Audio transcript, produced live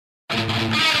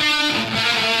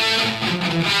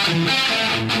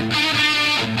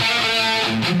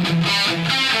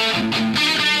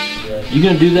You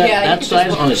gonna do that that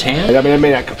size on his hand? I mean, I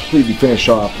may not completely finish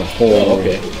off the whole. Oh,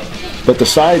 okay. But the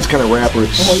sides kind of wrap it.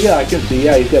 Oh yeah, I can see.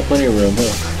 Yeah, he's got plenty of room.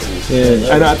 Huh?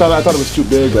 Yeah. And I thought it was too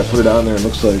big, but I put it on there. It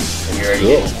looks like.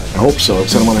 Cool. I hope so,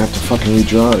 because I don't want to have to fucking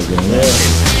redraw it again.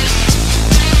 Yeah.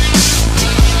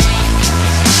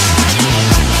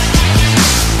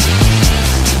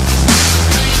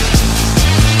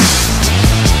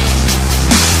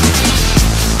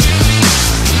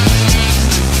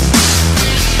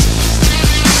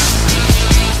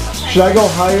 Should I go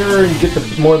higher and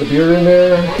get more of the beer in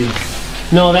there?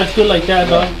 No, that's good like that,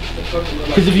 dog.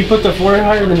 Because if you put the forehead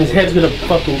higher, then his head's gonna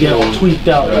fucking get all tweaked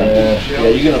out. Right? Yeah,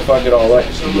 you're gonna fuck it all up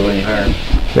if you go any higher.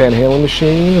 Van Halen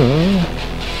machine.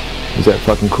 Is that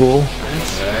fucking cool?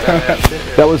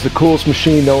 That was the coolest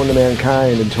machine known to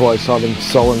mankind until I saw the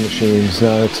Sullen machines.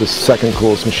 Now it's the second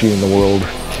coolest machine in the world.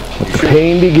 Let the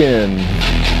pain begin.